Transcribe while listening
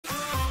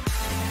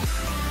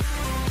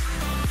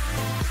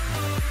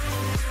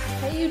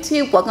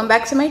YouTube? Welcome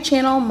back to my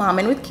channel,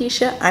 Mommin with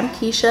Keisha. I'm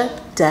Keisha,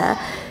 duh.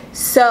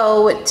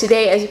 So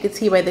today, as you can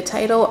see by the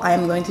title,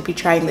 I'm going to be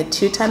trying the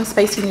 2-time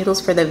spicy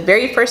noodles for the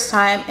very first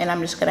time, and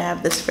I'm just gonna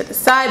have this for the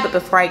side. But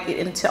before I get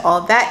into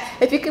all that,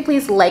 if you could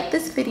please like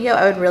this video,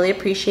 I would really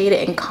appreciate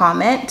it, and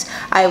comment.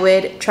 I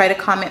would try to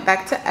comment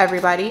back to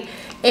everybody,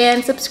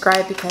 and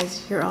subscribe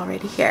because you're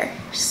already here.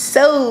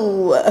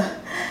 So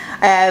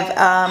I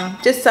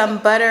have just some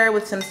butter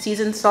with some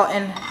seasoned salt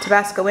and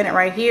Tabasco in it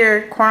right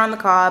here, corn on the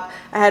cob.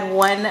 I had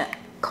one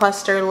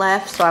cluster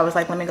left, so I was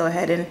like, let me go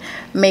ahead and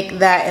make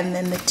that, and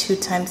then the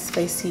 2-time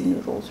spicy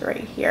noodles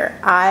right here.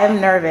 I'm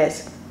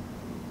nervous.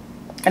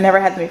 I never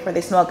had them before.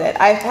 They smell good.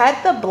 I've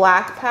had the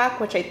black pack,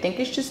 which I think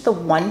is just the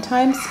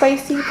 1-time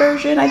spicy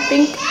version. I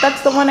think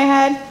that's the one I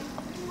had.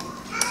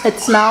 It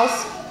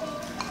smells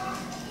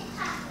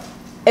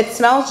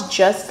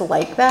just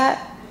like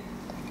that.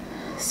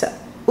 So,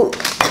 ooh.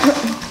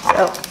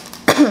 So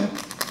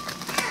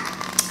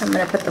I'm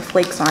gonna put the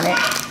flakes on it.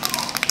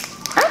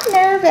 I'm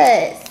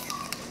nervous.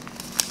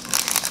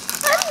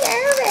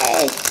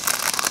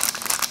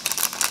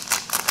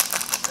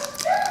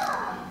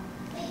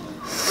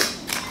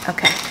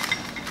 Okay,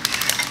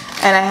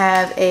 and I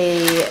have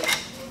a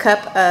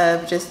cup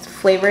of just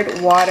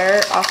flavored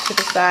water off to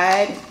the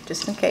side,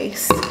 just in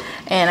case.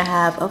 And I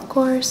have, of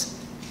course,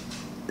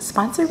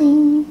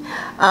 sponsoring,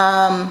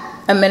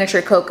 a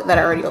miniature Coke that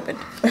I already opened.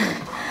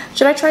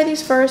 Should I try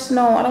these first?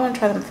 No, I don't want to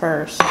try them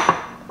first.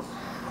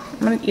 I'm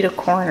gonna eat a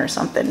corn or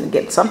something and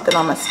get something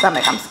on my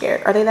stomach. I'm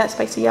scared. Are they that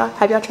spicy, y'all?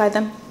 Have y'all tried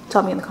them?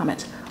 Tell me in the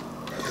comments.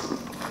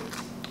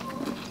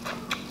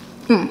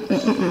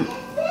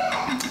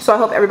 So I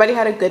hope everybody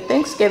had a good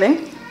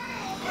Thanksgiving.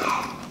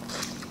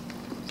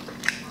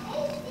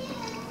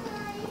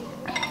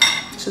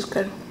 This is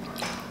good.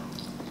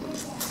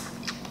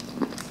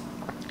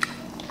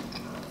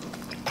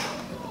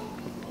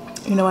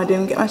 You know, I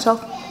didn't get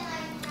myself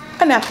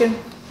a napkin.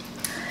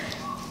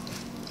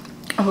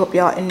 I hope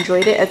y'all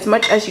enjoyed it as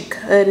much as you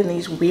could in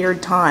these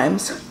weird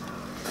times.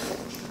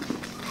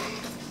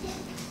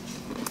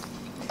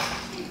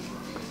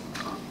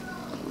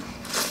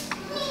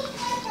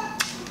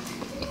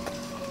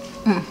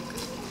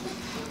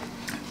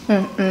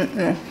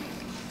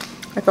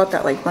 I felt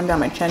that like run down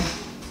my chin.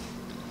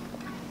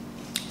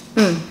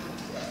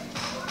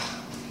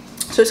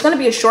 So it's gonna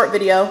be a short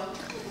video.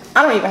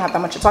 I don't even have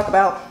that much to talk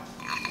about.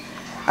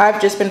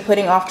 I've just been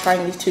putting off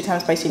trying these 2-time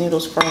spicy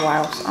noodles for a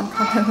while, so I'm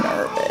kind of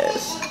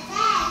nervous.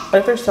 But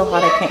if they're so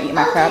hot, I can't eat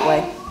my crab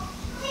leg.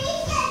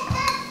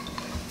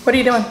 What are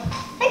you doing?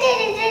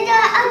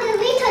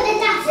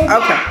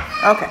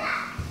 Okay.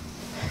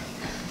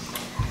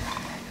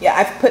 Yeah,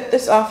 I've put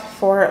this off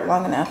for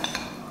long enough.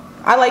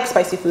 I like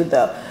spicy food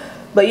though.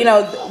 But you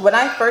know, when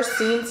I first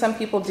seen some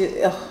people do,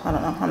 I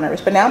don't know, I'm nervous.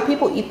 But now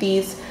people eat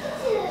these,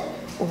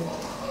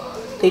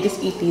 they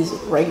just eat these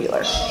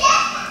regular.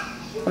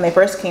 When they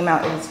first came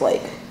out, it was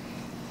like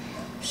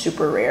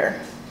super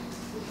rare.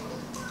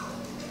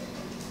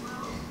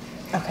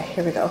 Okay,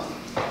 here we go.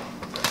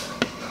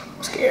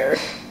 I'm scared.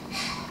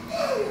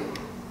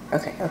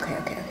 Okay.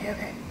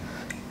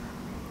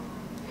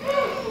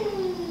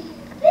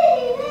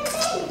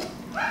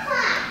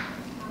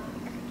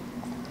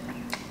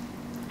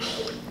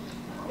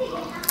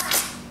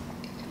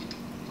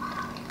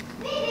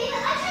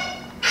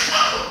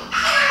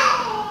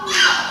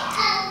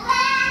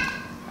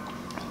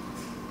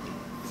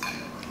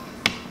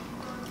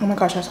 Oh my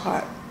gosh, that's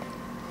hot.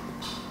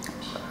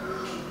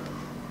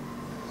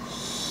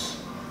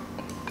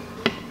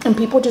 And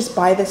people just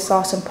buy this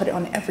sauce and put it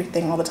on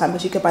everything all the time,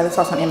 because you could buy the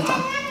sauce on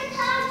Amazon.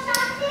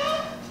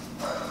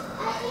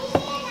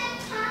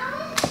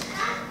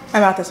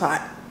 My mouth is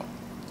hot.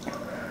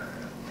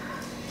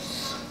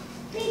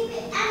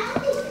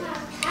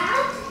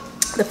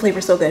 The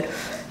flavor's so good.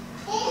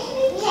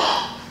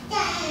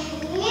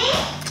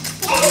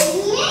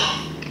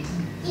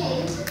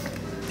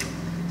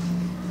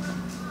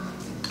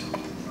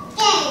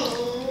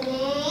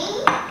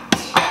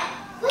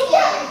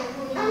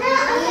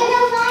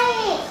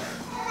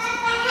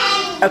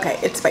 Okay,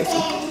 it's spicy.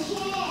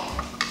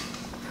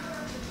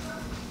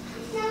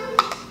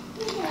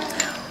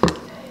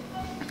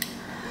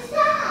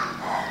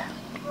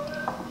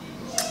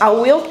 I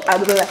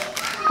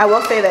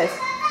will say this.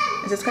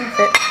 Is this gonna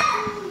fit?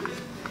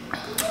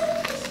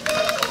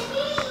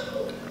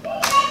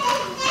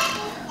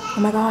 Oh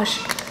my gosh.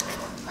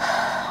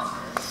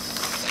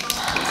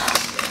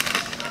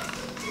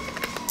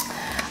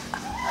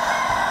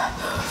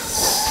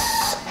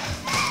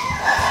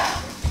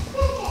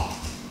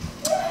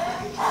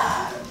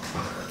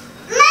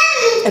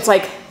 It's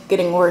like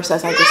getting worse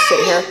as I just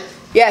sit here.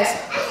 Yes.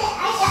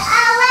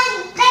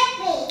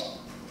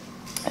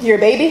 Your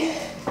baby?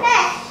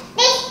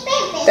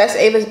 That's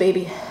Ava's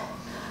baby.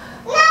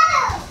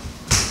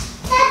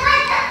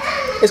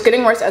 It's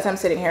getting worse as I'm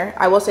sitting here.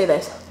 I will say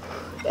this.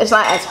 It's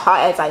not as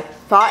hot as I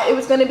thought it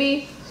was going to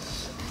be.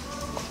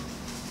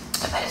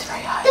 But it's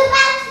very hot.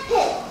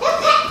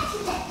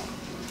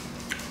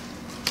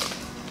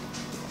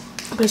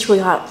 But it's really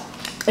hot.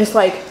 It's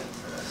like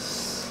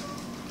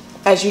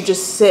as you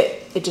just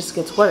sit, it just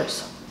gets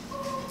worse.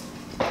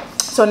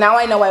 So now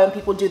I know why when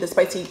people do the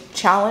spicy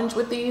challenge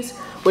with these,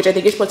 which I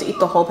think you're supposed to eat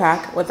the whole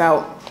pack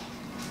without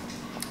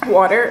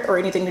water or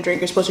anything to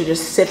drink, you're supposed to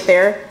just sit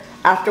there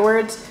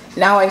afterwards.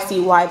 Now I see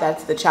why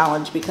that's the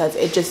challenge, because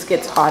it just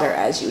gets hotter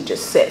as you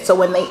just sit. So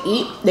when they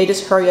eat, they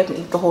just hurry up and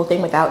eat the whole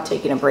thing without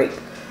taking a break.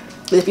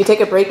 But if you take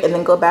a break and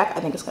then go back,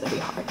 I think it's gonna be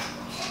hard.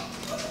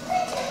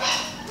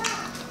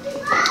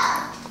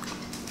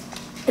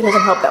 It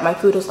doesn't help that my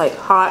food is like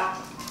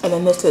hot and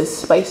then this is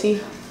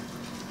spicy.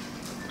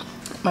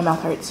 My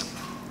mouth hurts,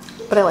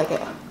 but I like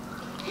it.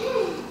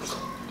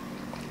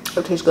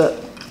 It tastes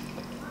good.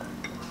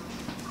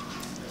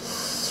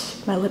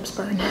 My lips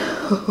burn.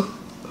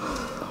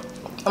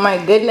 Oh my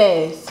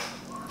goodness.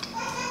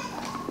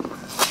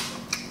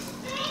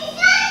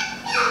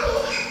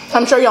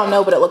 I'm sure y'all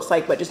know what it looks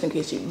like, but just in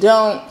case you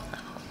don't.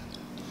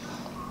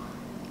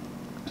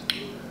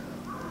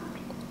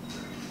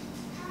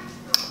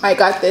 I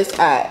got this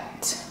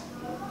at,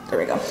 there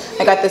we go.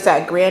 I got this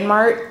at Grand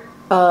Mart.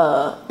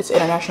 It's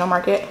International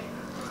Market.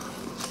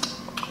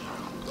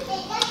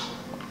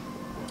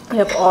 They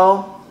have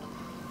all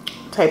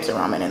types of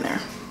ramen in there.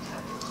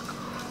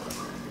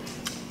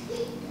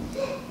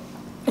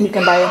 And you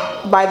can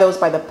buy those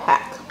by the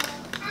pack.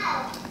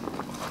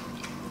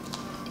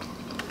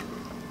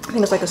 I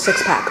think it's like a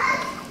 6-pack.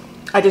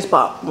 I just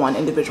bought one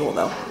individual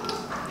though.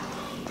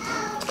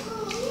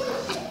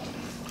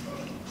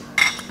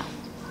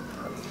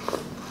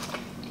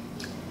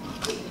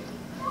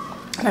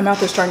 My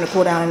mouth is starting to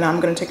cool down and now I'm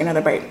gonna take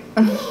another bite.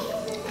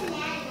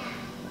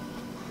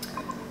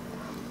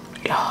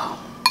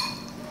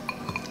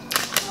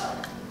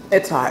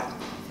 It's hot.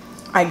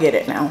 I get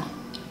it now.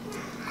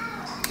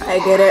 I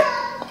get it.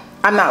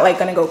 I'm not like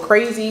gonna go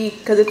crazy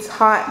because it's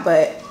hot,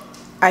 but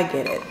I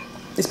get it.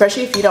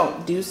 Especially if you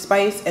don't do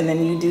spice and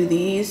then you do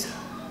these.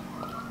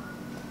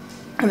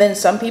 And then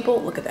some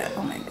people, look at that,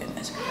 oh my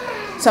goodness.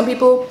 Some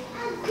people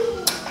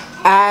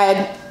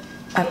add,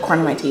 I have corn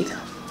in my teeth.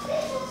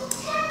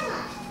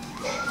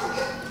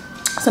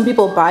 Some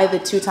people buy the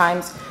 2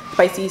 times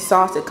spicy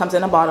sauce. It comes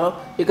in a bottle.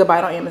 You could buy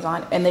it on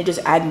Amazon and they just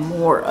add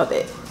more of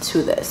it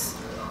to this.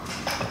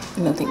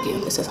 No, thank you.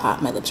 This is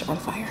hot. My lips are on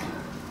fire.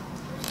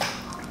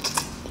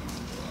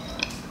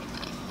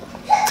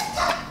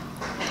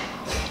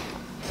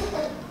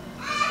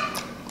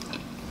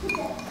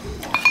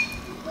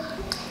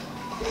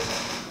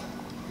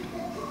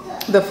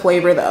 The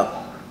flavor though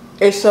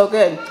is so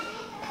good.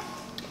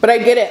 But I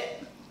get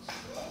it.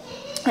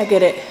 I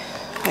get it.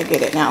 I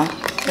get it now.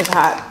 It's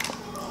hot.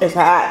 It's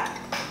hot.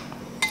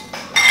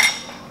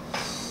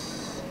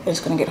 It's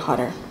gonna get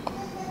hotter.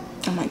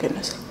 Oh my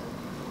goodness.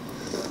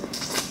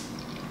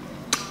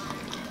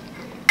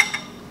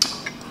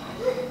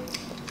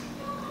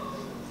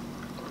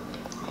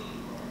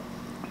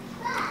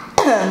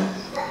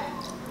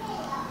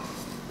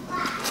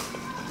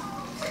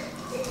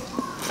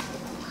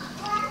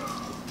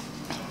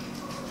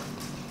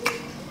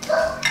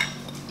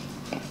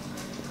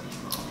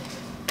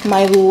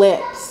 My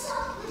lips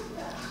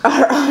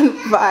are on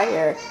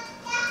fire.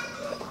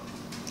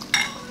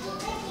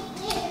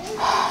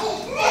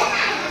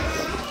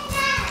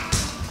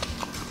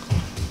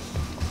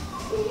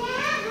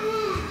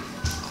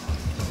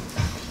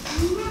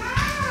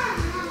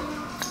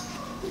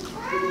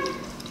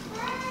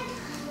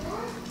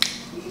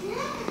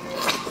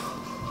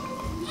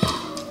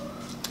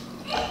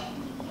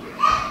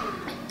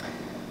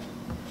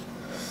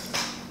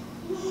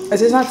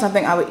 This is not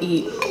something I would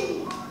eat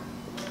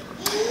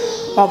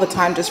all the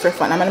time just for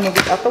fun. I'm gonna move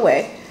this out the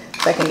way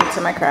so I can get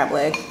to my crab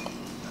leg.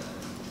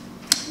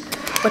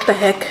 What the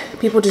heck?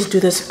 People just do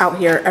this out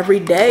here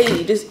every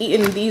day. Just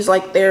eating these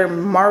like they're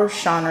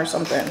Marchand or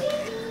something.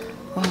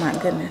 Oh my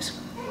goodness.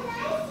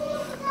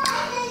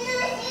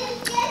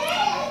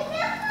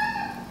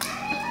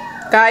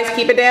 Guys,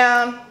 keep it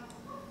down.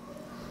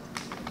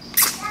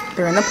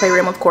 They're in the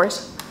playroom, of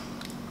course.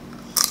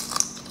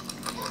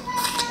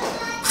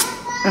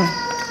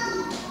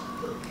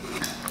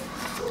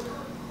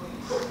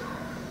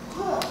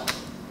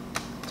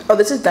 Oh,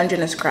 this is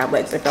Dungeness crab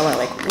legs. I feel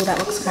like, oh, that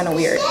looks kind of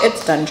weird.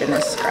 It's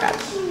Dungeness crab.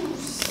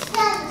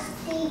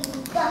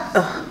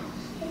 Ugh.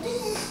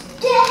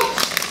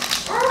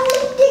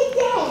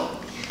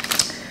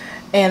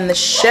 And the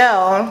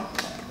shell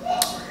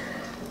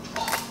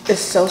is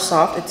so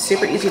soft. It's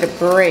super easy to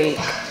break,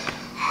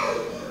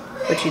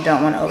 but you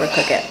don't want to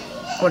overcook it,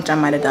 which I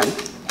might have done.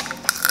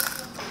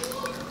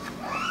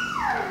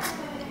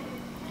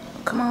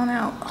 Come on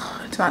out.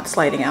 Oh, it's not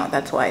sliding out.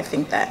 That's why I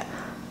think that.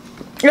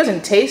 It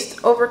doesn't taste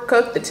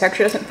overcooked. The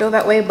texture doesn't feel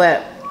that way,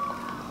 but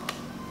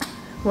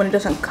when it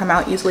doesn't come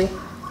out easily,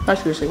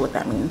 that's usually what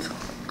that means,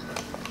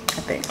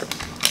 I think.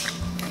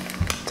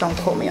 Don't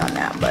quote me on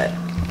that, but.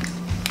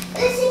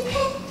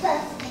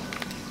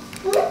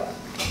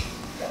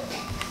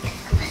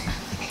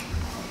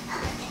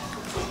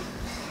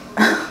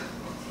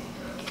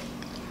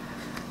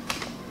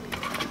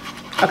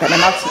 Okay, my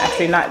mouth's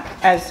actually not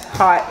as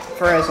hot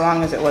for as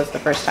long as it was the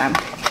first time.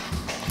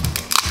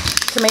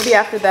 So maybe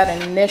after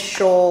that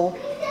initial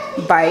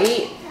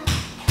bite,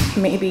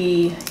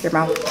 maybe your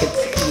mouth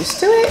gets used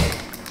to it.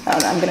 I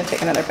don't know, I'm gonna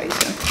take another bite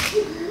soon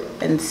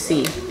and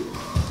see.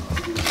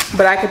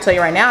 But I could tell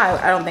you right now,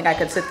 I don't think I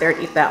could sit there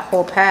and eat that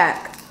whole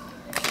pack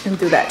and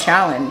do that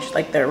challenge,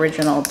 like the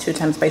original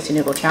 2-time spicy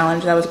noodle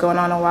challenge that was going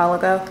on a while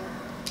ago.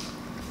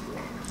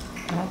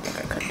 I don't think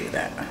I could do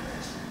that.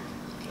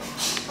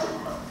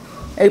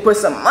 They put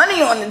some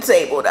money on the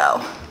table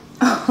though.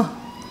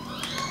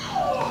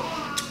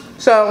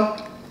 So,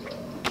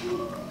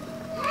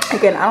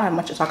 again, I don't have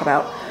much to talk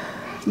about,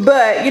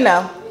 but you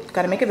know,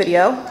 gotta make a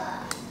video.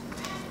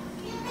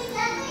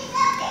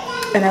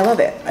 And I love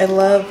it. I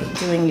love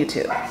doing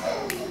YouTube.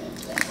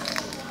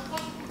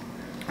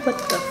 What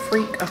the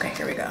freak? Okay,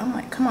 here we go. I'm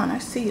like, come on, I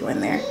see you in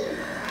there.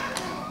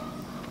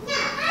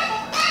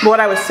 But what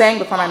I was saying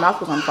before my mouth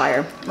was on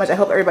fire was I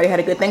hope everybody had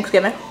a good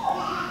Thanksgiving.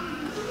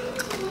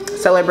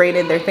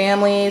 Celebrated their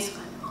families,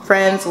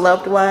 friends,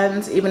 loved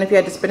ones. Even if you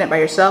had to spend it by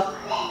yourself,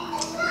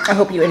 I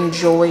hope you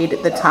enjoyed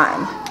the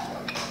time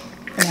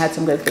and had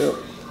some good food.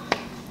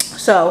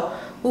 So,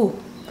 ooh.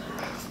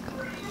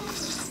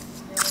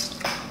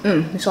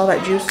 You saw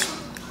that juice?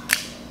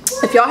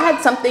 If y'all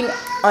had something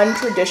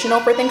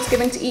untraditional for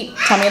Thanksgiving to eat,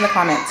 tell me in the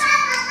comments.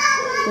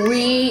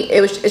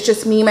 It's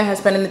just me, my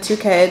husband, and the 2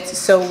 kids.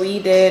 So we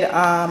did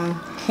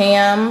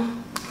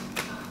ham.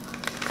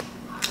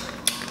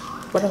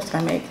 What else did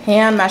I make?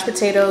 Ham, mashed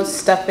potatoes,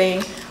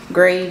 stuffing,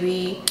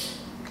 gravy.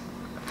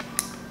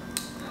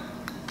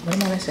 What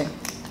am I missing?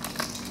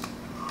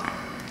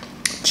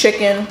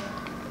 Chicken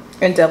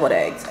and deviled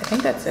eggs. I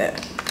think that's it.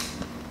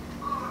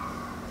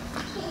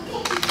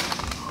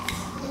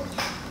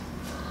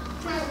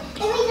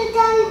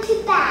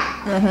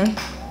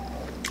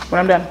 When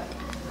I'm done.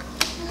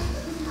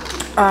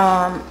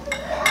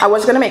 I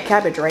was gonna make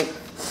cabbage, right?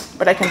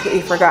 But I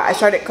completely forgot. I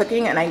started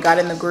cooking and I got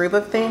in the groove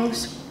of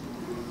things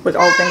with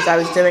all the things I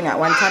was doing at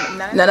one time.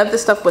 None of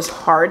this stuff was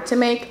hard to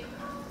make.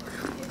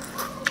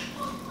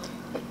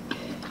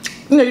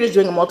 You know, you're just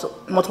doing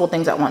multiple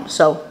things at once,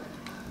 so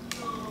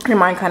your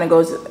mind kind of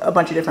goes a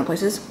bunch of different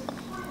places.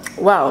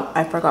 Wow,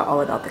 I forgot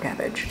all about the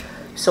cabbage,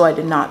 so I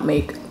did not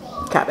make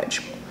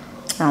cabbage.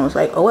 And I was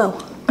like, oh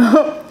well.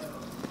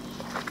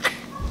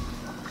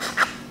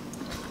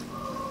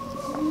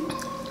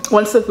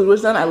 Once the food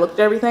was done, I looked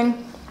at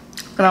everything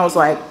and I was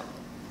like,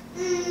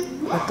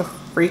 what the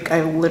freak?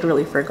 I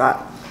literally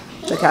forgot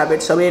the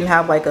cabbage. So we didn't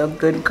have like a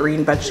good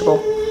green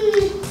vegetable.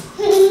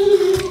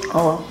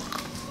 Oh.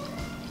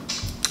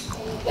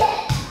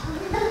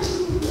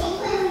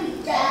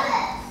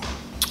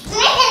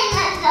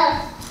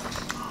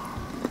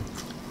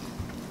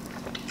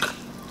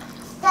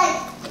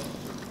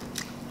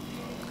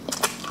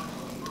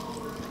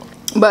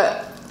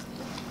 But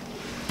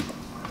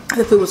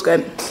the food was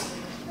good.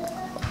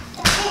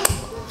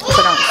 If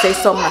I don't say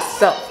so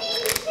myself.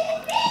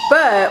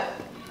 But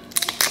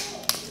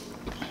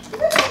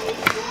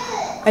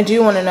I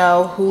do want to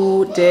know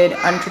who did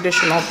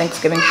untraditional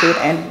Thanksgiving food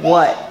and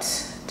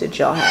what did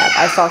y'all have?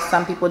 I saw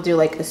some people do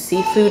like a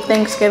seafood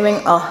Thanksgiving.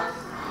 Oh,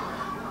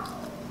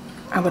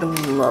 I would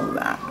have loved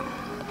that.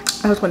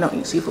 I just don't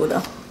eat seafood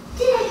though.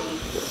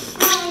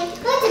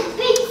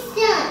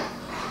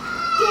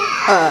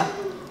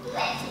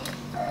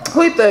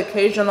 Who eat the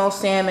occasional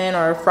salmon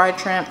or fried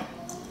shrimp?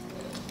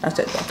 That's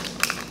it though.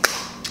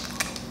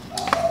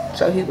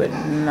 So he would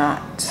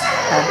not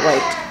have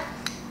liked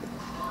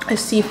a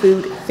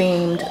seafood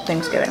themed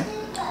Thanksgiving.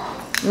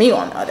 Me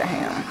on the other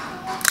hand,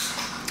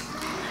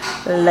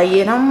 lay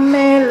it on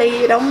me,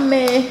 lay it on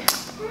me.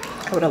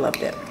 I would have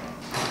loved it.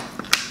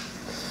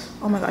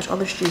 Oh my gosh, all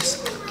this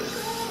juice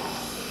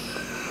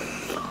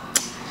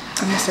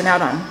I'm missing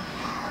out on.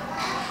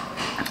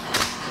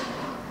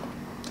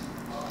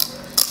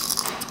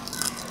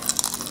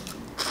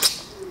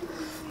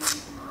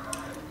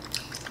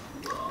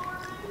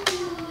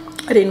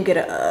 I didn't get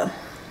a,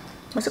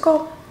 what's it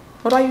called?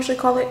 What do I usually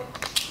call it?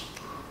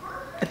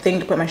 A thing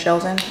to put my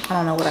shells in. I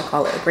don't know what I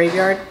call it, a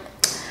graveyard.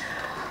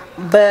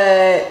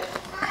 But,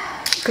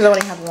 because I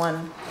only have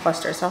one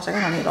cluster, so I was like,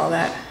 I don't need all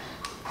that.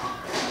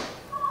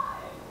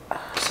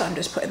 So I'm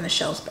just putting the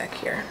shells back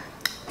here.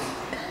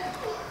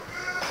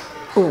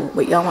 Oh,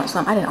 wait, y'all want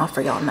some? I didn't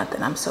offer y'all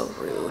nothing. I'm so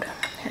rude.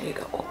 Here you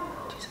go. Oh,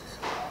 Jesus.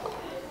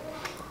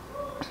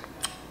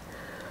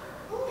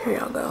 Here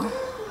y'all go.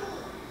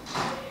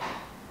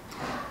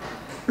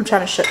 I'm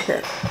trying to shut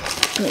here.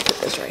 Let me put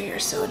this right here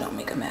so it don't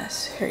make a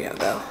mess. Here y'all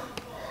go.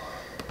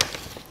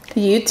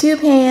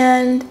 YouTube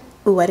hand.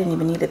 Ooh, I didn't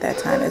even need it that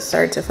time. It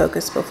started to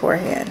focus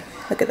beforehand.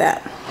 Look at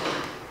that.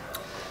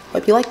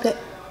 Hope you liked it.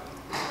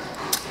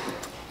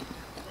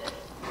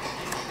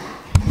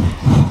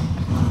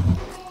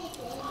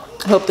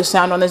 I hope the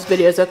sound on this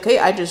video is okay.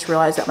 I just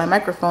realized that my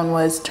microphone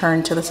was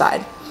turned to the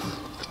side.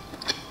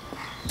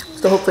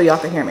 So hopefully y'all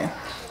can hear me.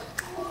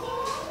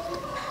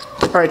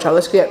 All right, y'all,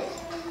 let's get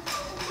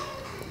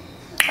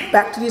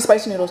back to these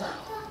spicy noodles.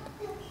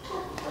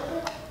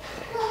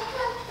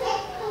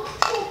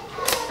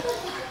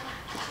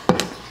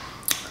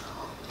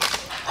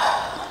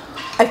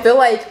 I feel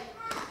like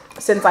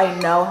since I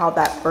know how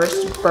that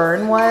first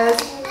burn was,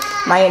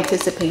 My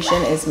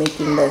anticipation is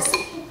making this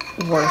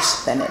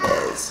worse than it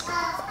is.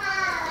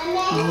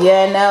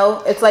 You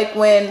know, it's like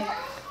when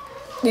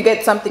you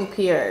get something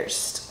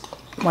pierced.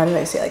 Why did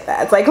I say it like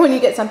that? It's like when you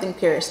get something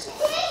pierced.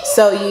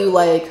 So you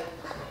like,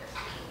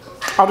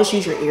 I'll just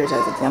use your ears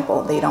as an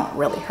example. They don't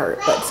really hurt,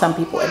 but some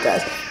people it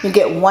does. You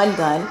get one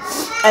done,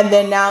 and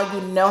then now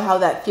you know how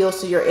that feels,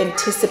 so you're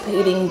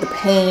anticipating the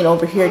pain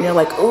over here, and you're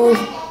like, ooh,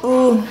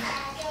 ooh.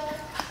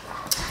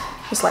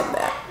 Just like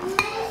that.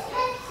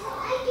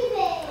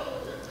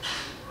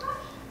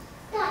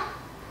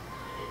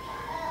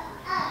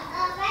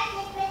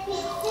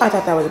 I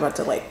thought that was about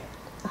to like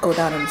go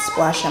down and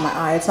splash in my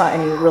eye. It's not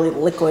any really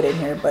liquid in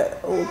here,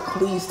 but oh,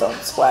 please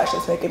don't splash.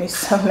 It's making me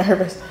so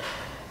nervous.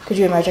 Could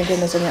you imagine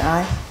getting this in your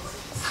eye?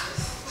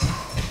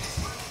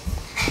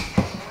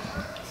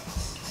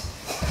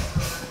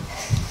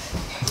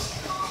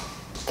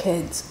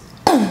 Kids.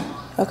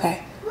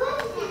 Okay.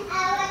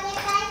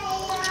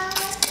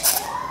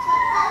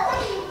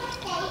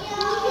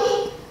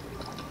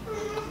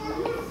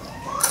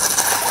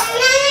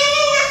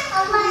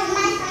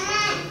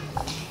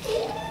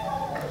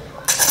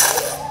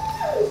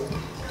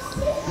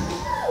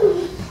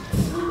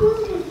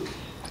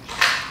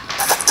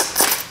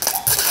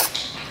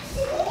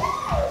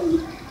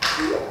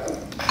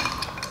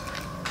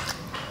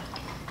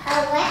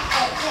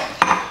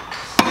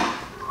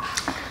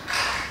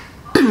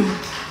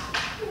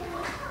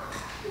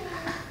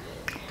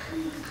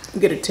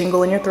 Get a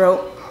tingle in your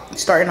throat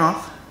starting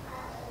off.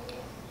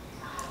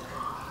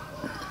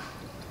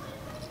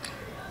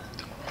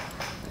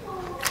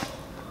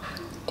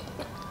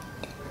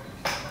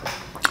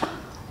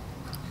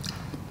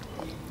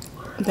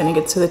 Then it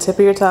gets to the tip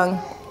of your tongue,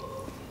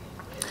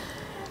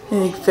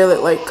 and you feel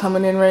it like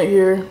coming in right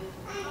here,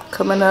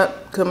 coming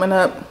up, coming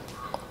up.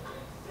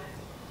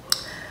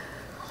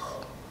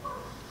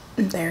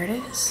 And there it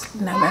is.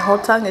 Now my whole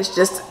tongue is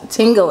just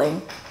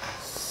tingling.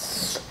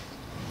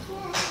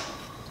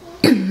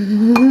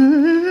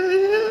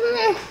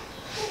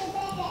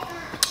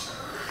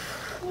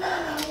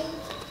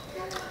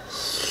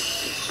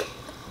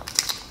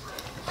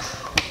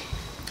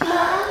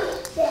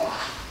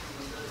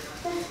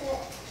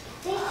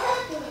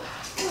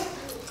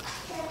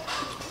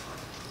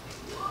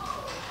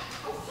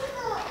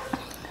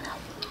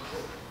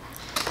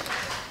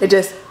 It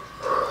just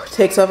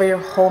takes over your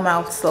whole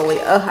mouth slowly.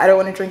 Ugh, I don't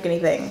want to drink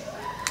anything.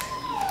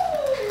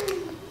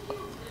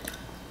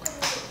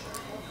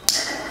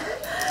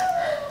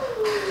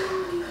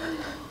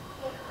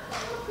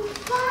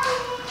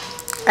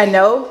 I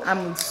know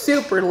I'm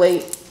super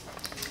late.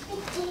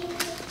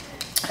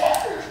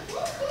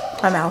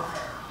 My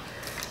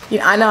mouth. You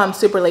know, I know I'm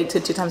super late to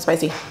 2 times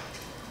spicy.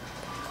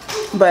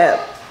 But,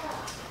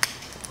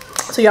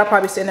 so y'all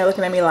probably sitting there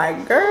looking at me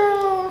like,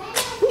 girl,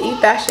 eat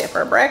that shit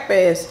for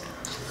breakfast.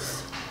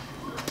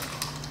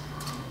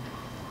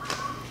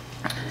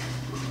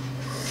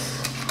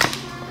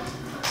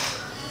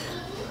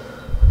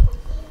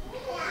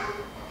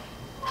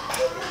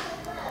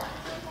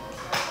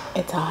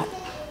 It's hot.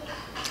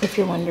 If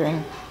you're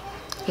wondering,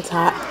 it's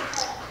hot.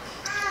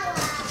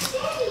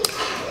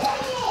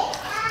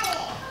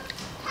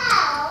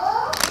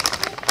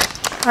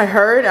 I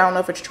heard, I don't know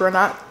if it's true or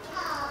not.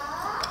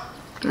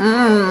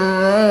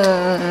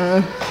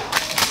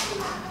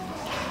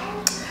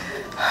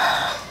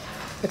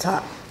 It's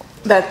hot.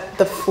 That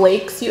the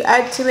flakes you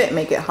add to it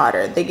make it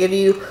hotter. They give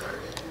you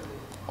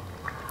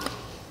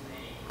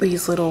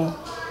these little,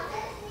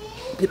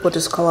 people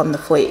just call them the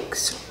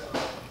flakes.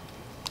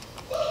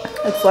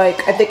 It's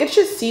like, I think it's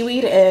just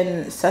seaweed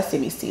and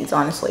sesame seeds,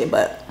 honestly,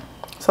 but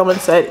someone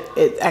said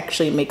it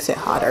actually makes it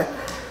hotter.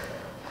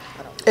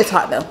 It's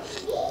hot though.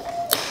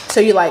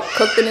 So you like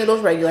cook the noodles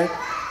regular.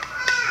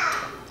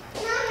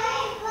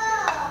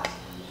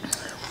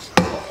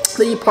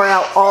 Then you pour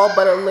out all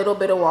but a little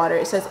bit of water.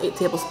 It says 8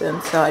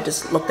 tablespoons, so I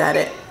just looked at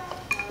it.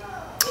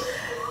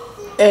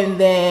 And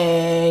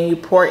then you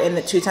pour in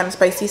the 2 times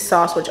spicy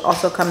sauce, which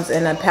also comes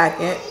in a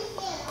packet.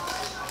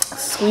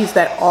 Squeeze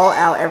that all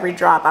out, every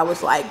drop. I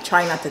was like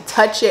trying not to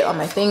touch it on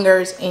my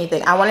fingers,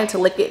 anything. I wanted to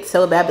lick it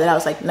so bad, but I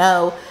was like,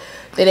 no,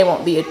 then it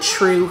won't be a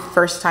true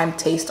first time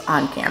taste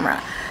on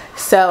camera.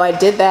 So I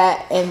did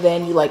that, and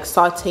then you like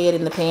saute it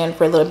in the pan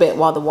for a little bit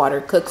while the water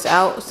cooks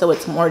out, so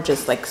it's more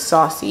just like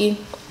saucy,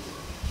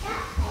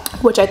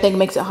 which I think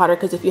makes it hotter,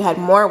 because if you had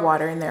more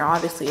water in there,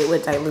 obviously it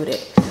would dilute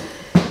it.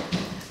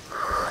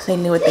 They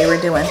knew what they were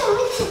doing.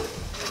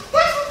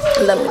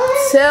 Let me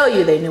tell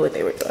you, they knew what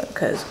they were doing,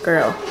 because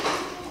girl,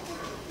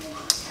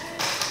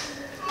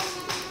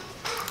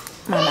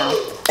 my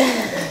mouth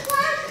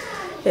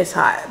is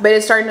hot, but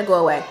it's starting to go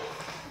away.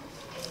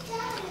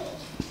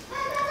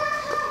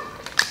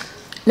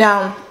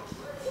 Now,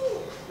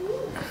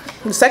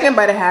 the second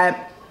bite I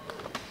had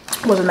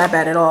wasn't that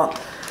bad at all.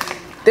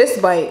 This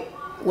bite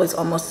was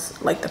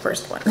almost like the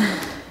first one.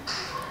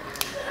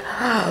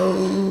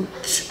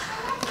 Ouch.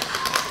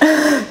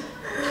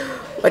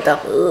 What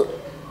the?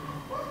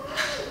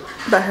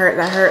 That hurt,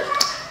 that hurt.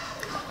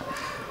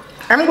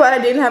 I'm glad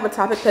I didn't have a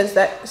topic because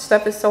that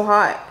stuff is so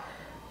hot.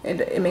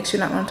 It makes you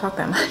not want to talk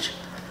that much.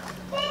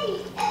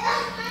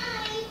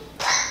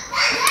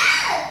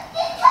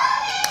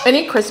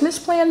 Any Christmas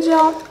plans,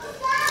 y'all?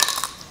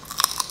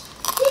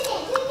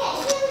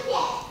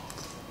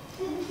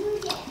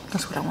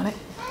 That's what I wanted.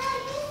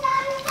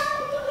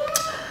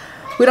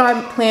 We don't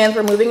have plans.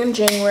 We're moving in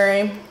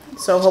January.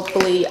 So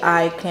hopefully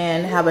I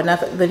can have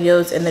enough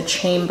videos in the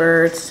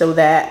chamber so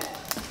that,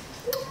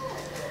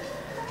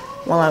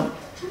 well,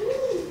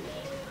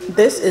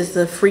 this is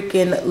the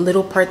freaking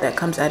little part that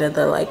comes out of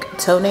the like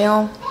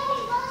toenail.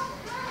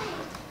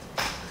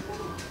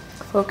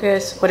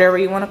 Focus, whatever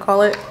you want to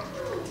call it.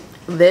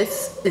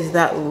 This is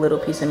that little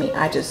piece of meat.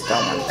 I just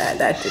don't want that.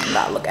 That did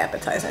not look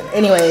appetizing.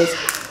 Anyways,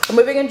 we're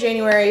moving in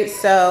January,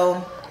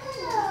 so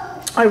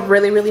I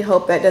really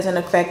hope that doesn't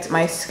affect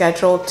my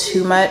schedule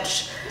too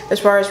much as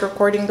far as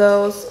recording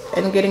goes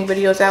and getting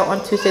videos out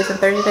on Tuesdays and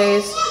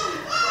Thursdays.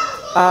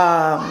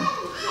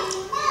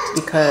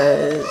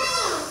 Because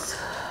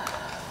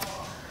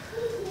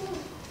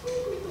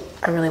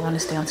I really want to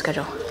stay on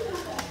schedule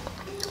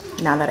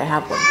now that I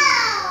have one.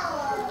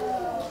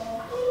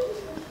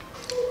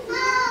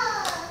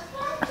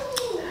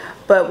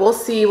 But we'll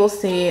see.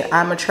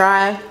 I'm gonna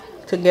try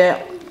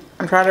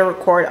to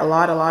record a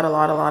lot.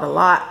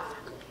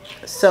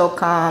 So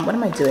what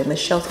am I doing? This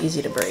shelf's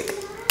easy to break.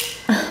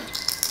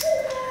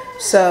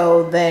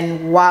 So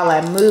then while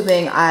I'm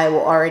moving, I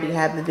will already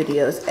have the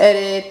videos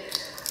edited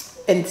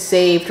and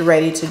saved,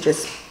 ready to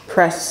just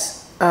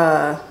press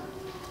live.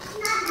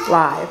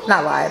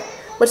 Not live.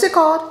 What's it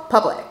called?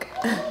 Public.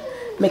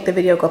 Make the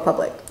video go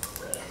public.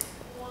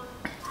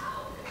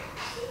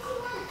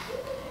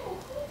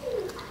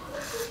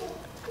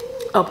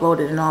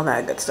 Uploaded and all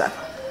that good stuff.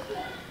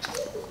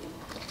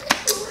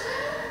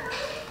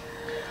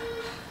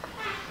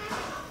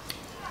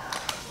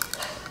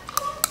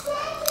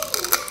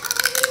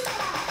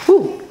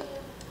 Whew.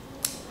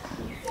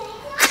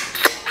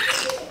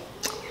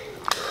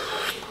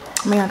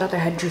 Man, I thought they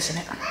had juice in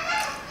it.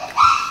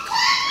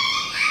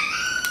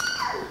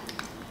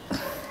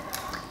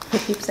 They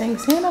keep saying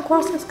Santa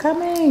Claus is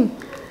coming.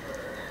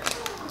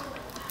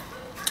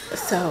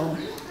 So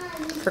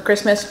for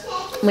Christmas,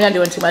 we're not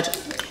doing too much.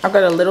 I've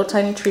got a little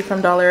tiny tree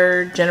from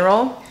Dollar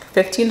General,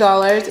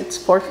 $15. It's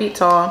 4 feet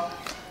tall.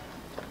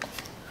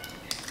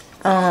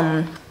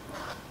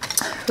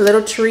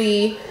 Little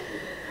tree.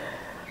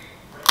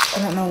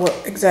 I don't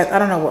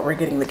know what we're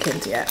getting the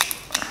kids yet.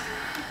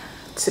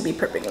 To be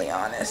perfectly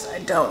honest, I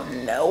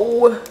don't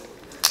know.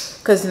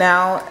 Because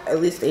now,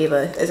 at least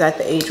Ava is at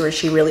the age where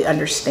she really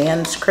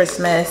understands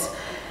Christmas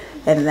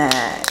and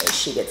that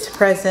she gets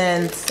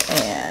presents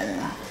and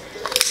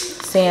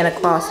Santa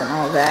Claus and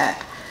all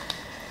that.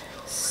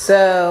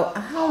 So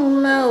I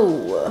don't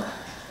know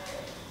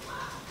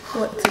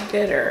what to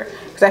get her,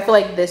 because I feel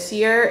like this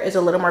year is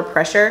a little more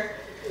pressure,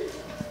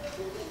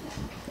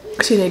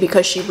 excuse me,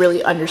 because she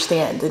really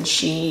understands and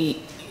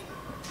she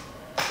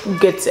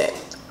gets it.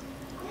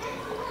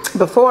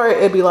 Before,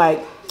 it'd be like,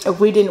 if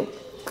we didn't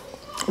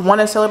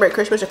want to celebrate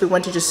Christmas, if we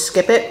wanted to just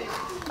skip it,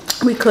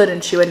 we could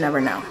and she would never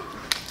know.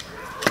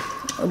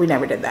 We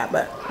never did that,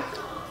 but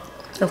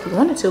if we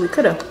wanted to, we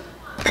could have.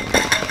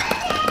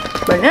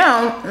 But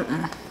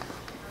now,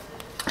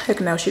 heck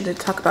no, she did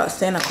talk about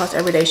Santa Claus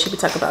every day. She would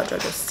talk about JoJo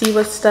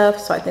Siwa stuff,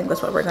 so I think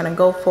that's what we're gonna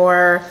go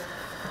for.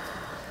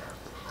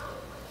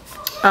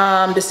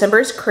 December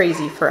is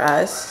crazy for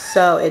us,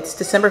 so it's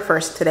December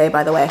 1st today,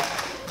 by the way,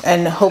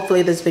 and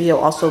hopefully this video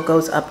also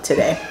goes up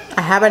today.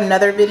 I have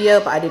another video,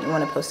 but I didn't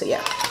want to post it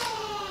yet,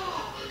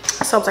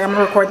 so I was like, I'm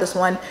gonna record this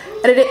one,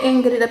 edit it,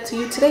 and get it up to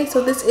you today.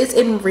 So this is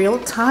in real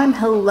time.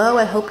 Hello,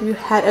 I hope you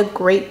had a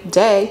great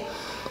day.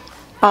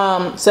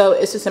 So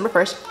it's December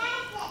 1st.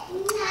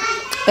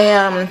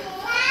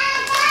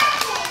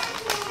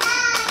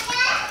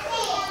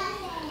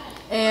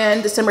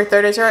 And December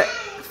 3rd is our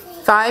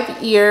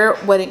 5-year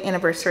wedding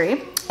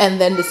anniversary, and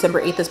then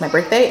December 8th is my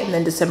birthday, and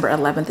then December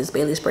 11th is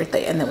Bailey's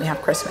birthday, and then we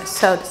have Christmas.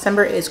 So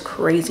December is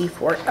crazy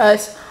for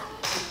us.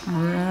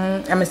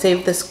 I'm gonna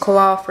save this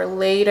claw for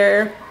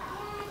later.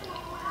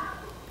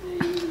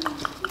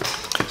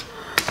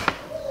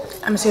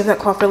 I'm gonna save that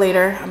claw for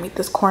later. I'll eat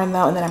this corn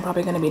though, and then I'm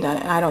probably gonna be done.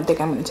 And I don't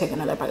think I'm gonna take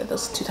another bite of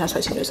those 2 times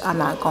spicy noodles. I'm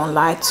not gonna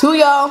lie to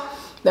y'all.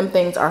 Them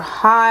things are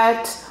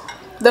hot.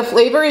 The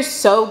flavor is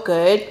so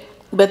good,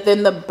 but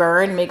then the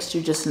burn makes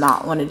you just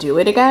not want to do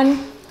it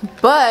again.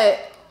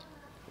 But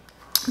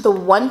the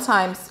one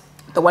time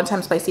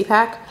spicy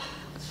pack,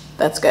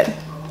 that's good.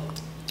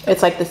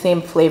 It's like the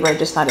same flavor,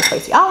 just not as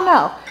spicy. I don't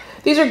know.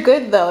 These are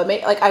good though.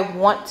 Like I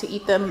want to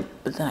eat them,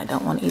 but then I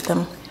don't want to eat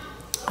them.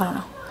 I don't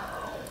know.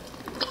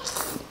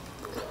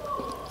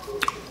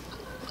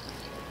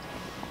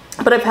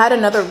 But I've had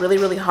another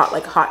really hot,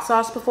 like hot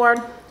sauce before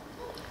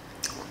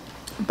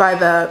by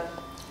the,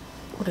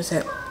 what is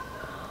it?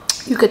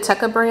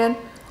 YALLLL brand,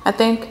 I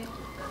think.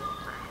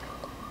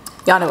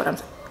 Y'all know what I'm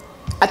saying.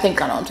 I think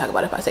y'all know what I'm talking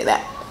about if I say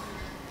that.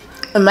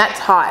 And that's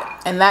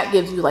hot, and that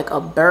gives you like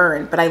a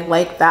burn, but I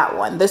like that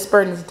one. This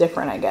burn is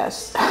different, I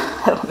guess.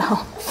 I don't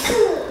know.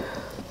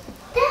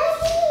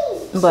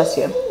 Bless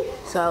you.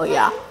 So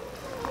yeah.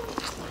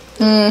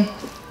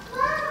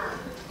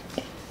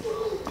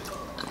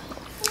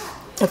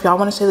 If y'all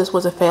want to say this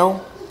was a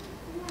fail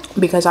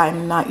because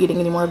I'm not eating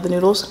any more of the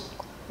noodles,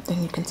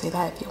 then you can say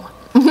that if you want.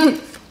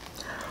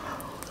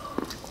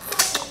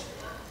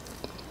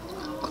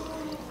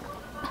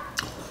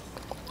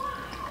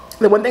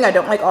 The one thing I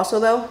don't like also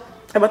though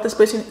about the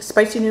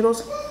spicy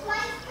noodles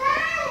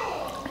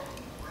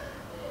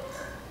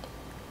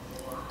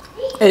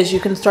is you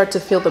can start to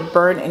feel the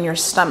burn in your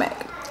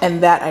stomach,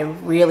 and that I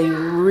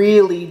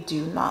really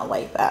do not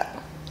like that.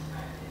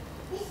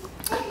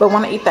 But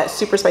when I eat that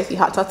super spicy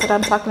hot sauce that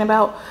I'm talking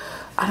about,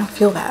 I don't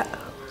feel that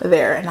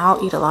there, and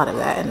I'll eat a lot of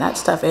that, and that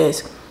stuff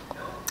is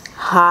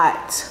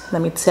hot.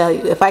 Let me tell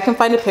you, if I can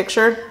find a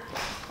picture,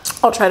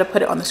 I'll try to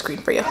put it on the screen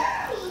for you.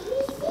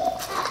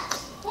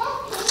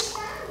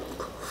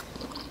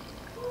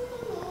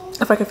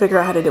 If I can figure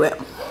out how to do it.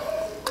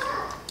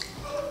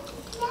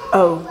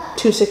 Oh,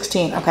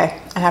 2:16. Okay,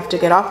 I have to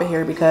get off of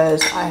here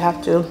because I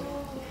have to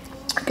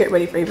get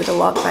ready for Eva to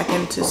log back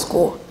into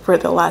school for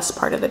the last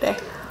part of the day.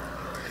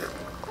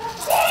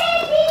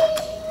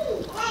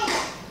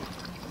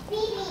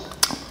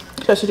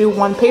 Just to do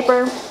one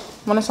paper,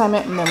 one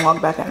assignment, and then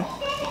log back in.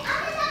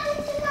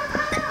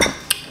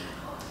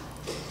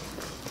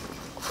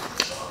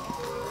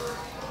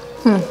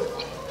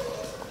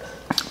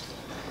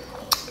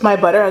 My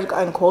butter has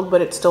gotten cold,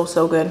 but it's still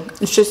so good.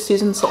 It's just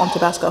seasoned salt and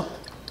Tabasco.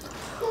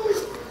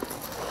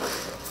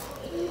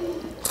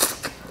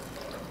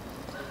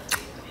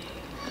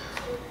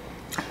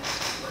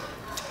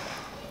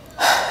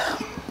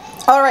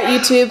 All right,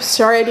 YouTube,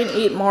 sorry I didn't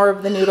eat more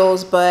of the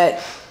noodles, but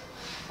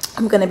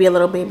I'm gonna be a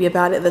little baby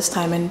about it this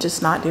time and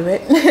just not do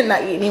it,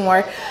 not eat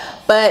anymore.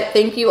 But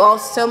thank you all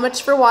so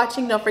much for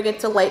watching. Don't forget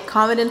to like,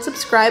 comment, and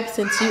subscribe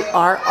since you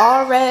are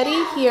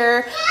already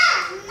here.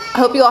 I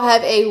hope you all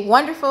have a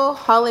wonderful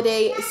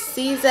holiday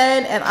season,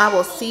 and I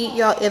will see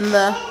y'all in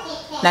the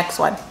next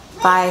one.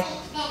 Bye.